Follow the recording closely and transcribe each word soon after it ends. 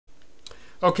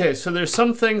Okay, so there's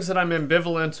some things that I'm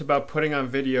ambivalent about putting on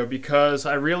video because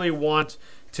I really want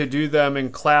to do them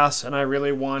in class and I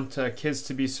really want kids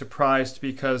to be surprised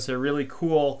because they're really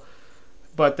cool.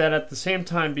 But then at the same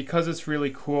time, because it's really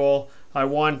cool, I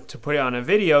want to put it on a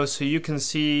video so you can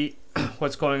see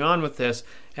what's going on with this.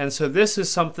 And so this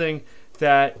is something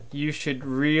that you should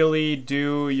really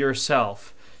do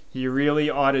yourself. You really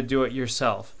ought to do it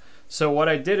yourself. So what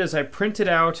I did is I printed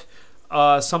out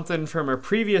something from a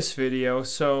previous video.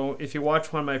 So if you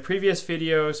watch one of my previous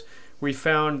videos, we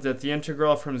found that the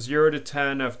integral from 0 to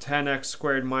 10 of 10x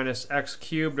squared minus x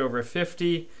cubed over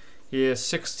 50 is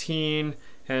 16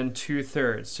 and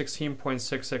 2/3,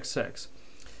 16.666.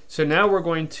 So now we're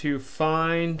going to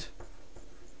find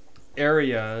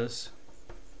areas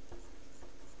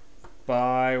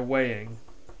by weighing.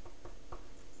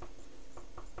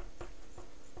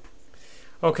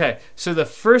 Okay, so the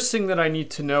first thing that I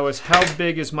need to know is how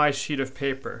big is my sheet of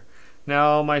paper.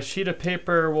 Now my sheet of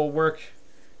paper will work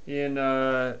in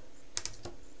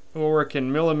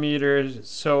millimeters,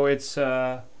 so it's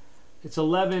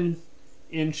 11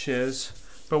 inches,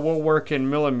 but we'll work in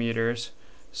millimeters.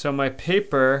 So my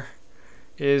paper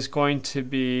is going to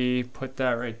be, put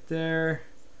that right there,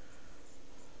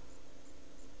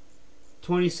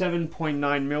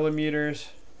 27.9 millimeters.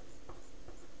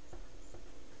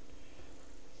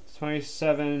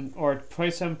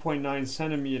 27.9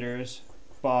 centimeters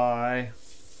by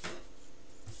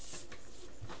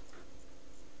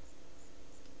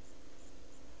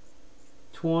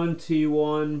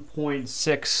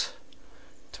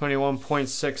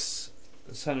 21.6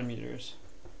 centimeters.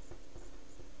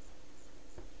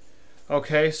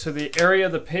 Okay, so the area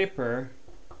of the paper,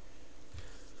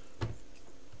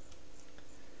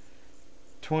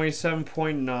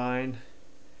 27.9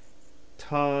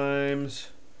 times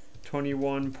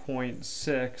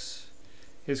 21.6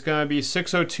 is going to be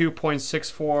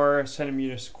 602.64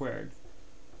 centimeters squared.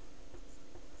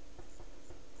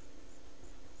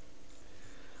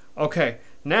 Okay,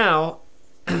 now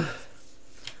I'm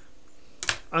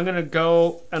going to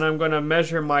go and I'm going to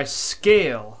measure my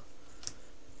scale.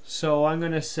 So I'm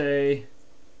going to say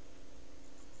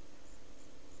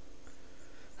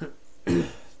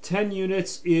 10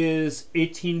 units is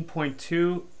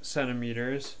 18.2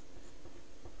 centimeters.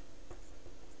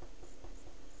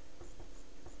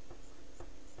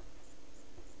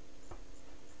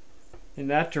 In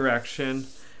that direction.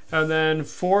 And then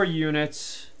 4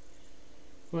 units,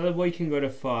 well, we can go to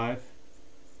 5.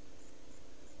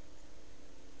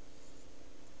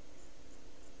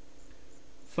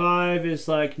 5 is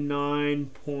like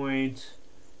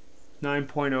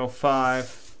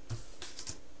 9.05.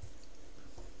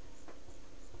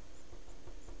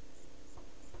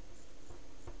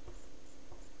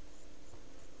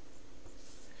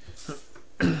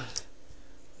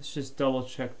 Let's just double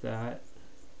check that.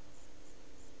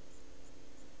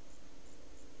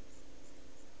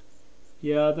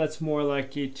 Yeah, that's more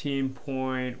like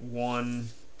 18.1.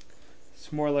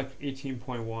 It's more like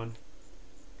 18.1.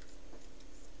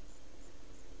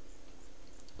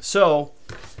 So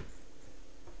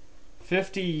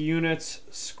 50 units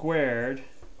squared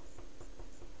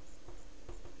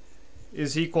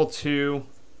is equal to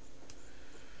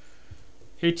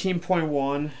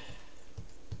 18.1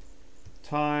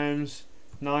 times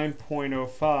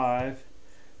 9.05,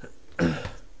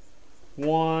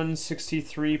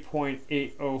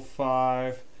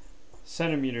 163.805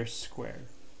 centimeters squared.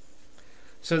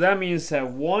 So that means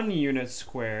that 1 unit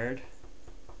squared,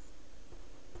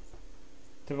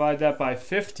 divide that by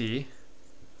 50,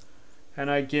 and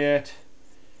I get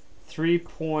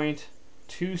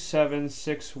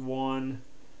 3.2761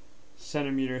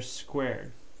 centimeters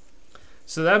squared.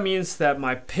 So that means that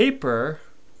my paper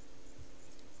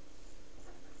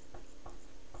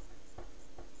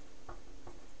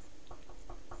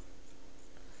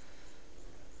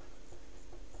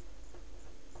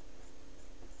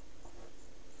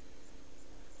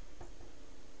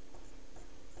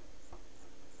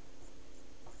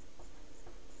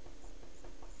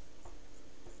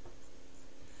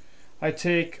I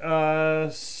take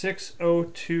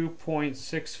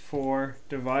 602.64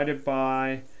 divided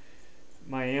by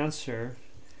my answer,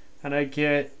 and I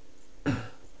get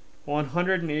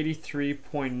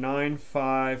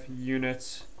 183.95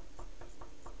 units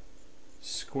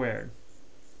squared.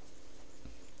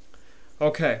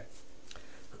 Okay.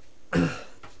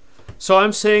 So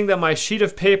I'm saying that my sheet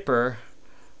of paper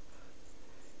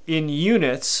in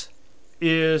units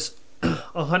is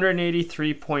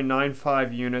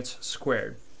 183.95 units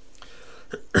squared.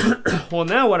 Well,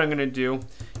 now what I'm going to do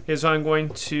is I'm going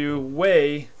to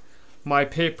weigh my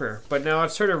paper. But now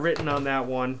I've sort of written on that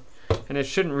one, and it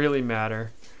shouldn't really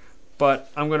matter, but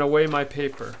I'm going to weigh my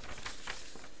paper.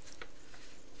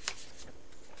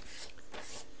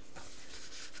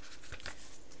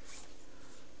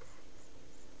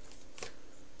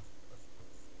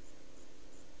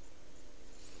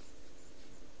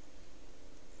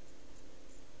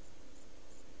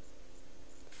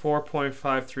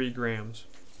 .53 grams.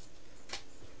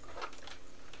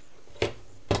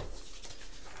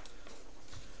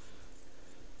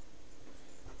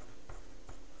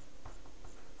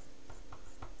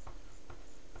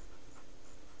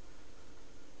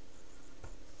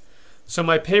 So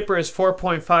my paper is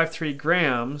 4.53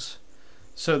 grams,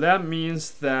 so that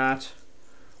means that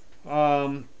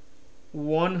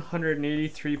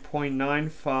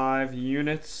 183.95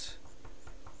 units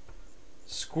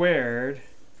squared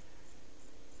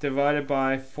divided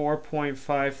by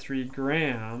 4.53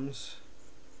 grams,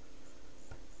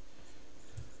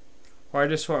 or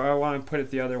I want to put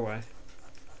it the other way.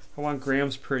 I want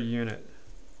grams per unit.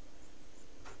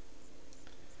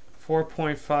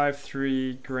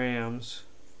 4.53 grams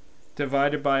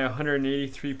divided by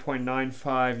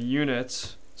 183.95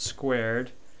 units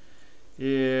squared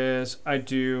is, I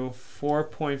do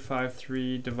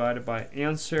 4.53 divided by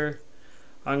answer.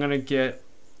 I'm going to get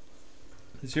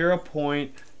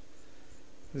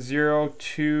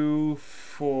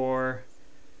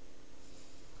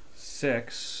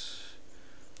 0.0246.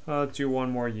 Let's do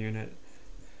one more unit.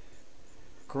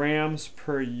 Grams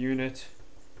per unit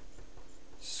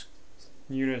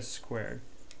squared.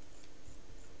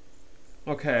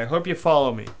 Okay, I hope you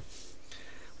follow me.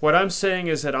 What I'm saying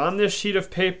is that on this sheet of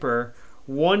paper,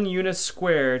 1 unit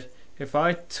squared, if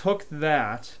I took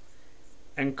that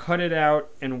and cut it out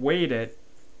and weighed it,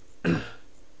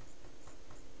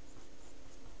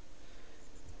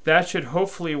 that should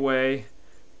hopefully weigh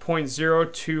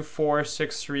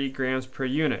 0.02463 grams per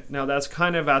unit. Now that's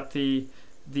kind of at the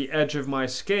edge of my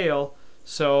scale,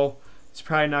 so it's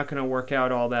probably not going to work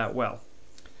out all that well.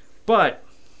 But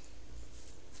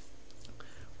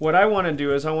what I want to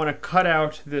do is I want to cut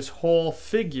out this whole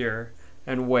figure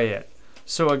and weigh it.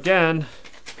 So again,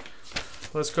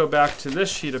 let's go back to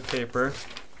this sheet of paper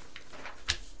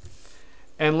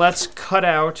and let's cut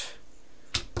out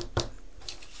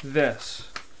this.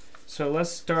 So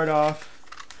let's start off,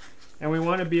 and we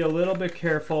want to be a little bit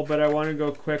careful, but I want to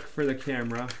go quick for the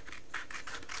camera.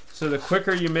 So the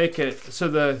quicker you make it, so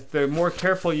the more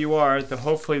careful you are,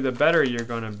 hopefully the better you're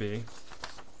going to be.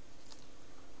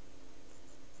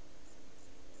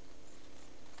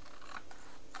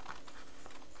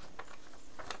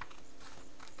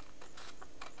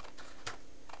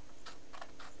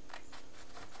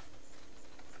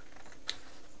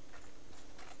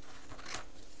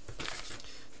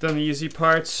 Done the easy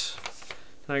parts.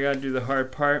 Now I got to do the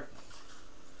hard part.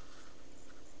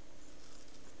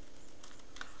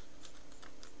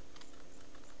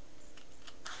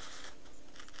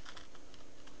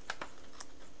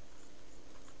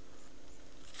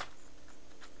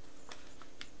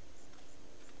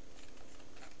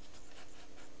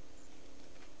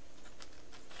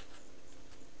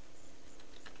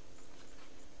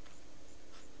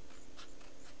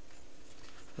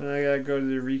 And I gotta go to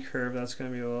the recurve. That's gonna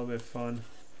be a little bit fun.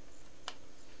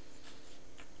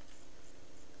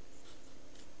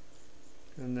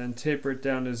 And then taper it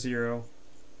down to 0.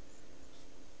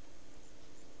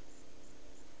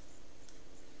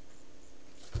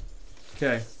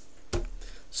 Okay.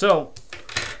 So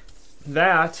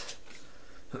that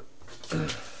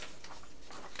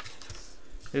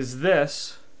is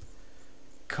this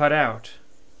cut out.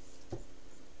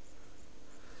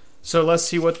 So let's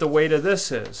see what the weight of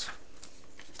this is.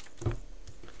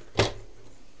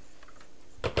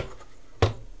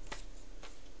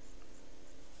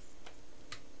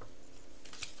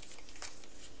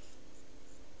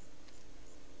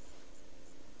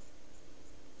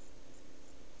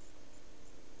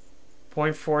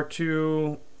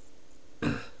 .42,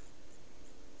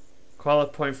 call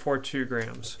it 0.42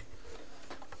 grams.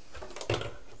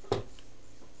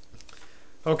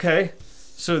 Okay,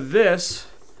 so this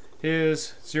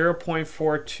is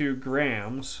 0.42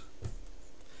 grams,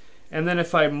 and then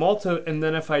if I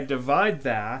divide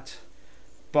that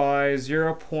by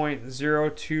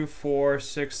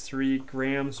 0.02463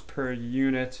 grams per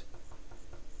unit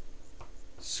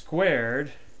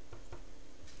squared,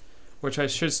 which I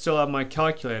should still have my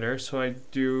calculator, so I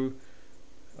do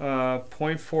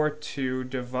 0.42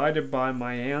 divided by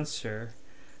my answer,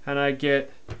 and I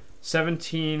get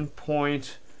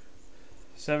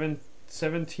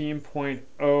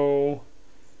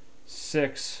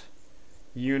 17.06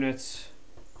 units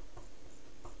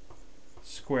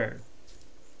squared.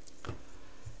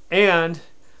 And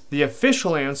The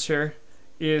official answer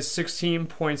is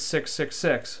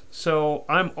 16.666. So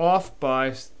I'm off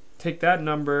by, take that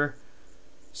number,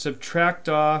 subtract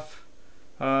off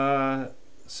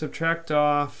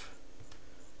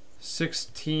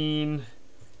 16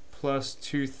 plus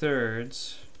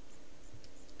 2/3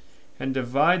 and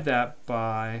divide that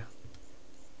by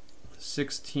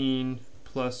 16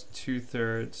 plus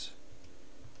 2/3.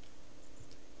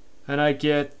 And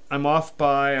I'm off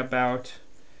by about,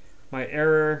 my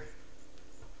error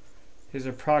is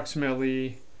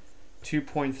approximately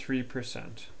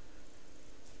 2.3%.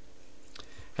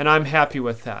 And I'm happy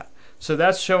with that. So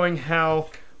that's showing how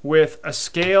with a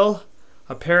scale,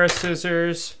 a pair of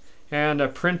scissors, and a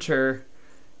printer,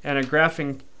 and a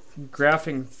graphing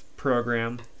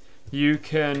program, you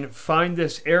can find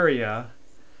this area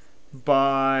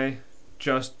by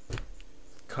just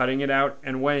cutting it out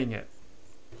and weighing it.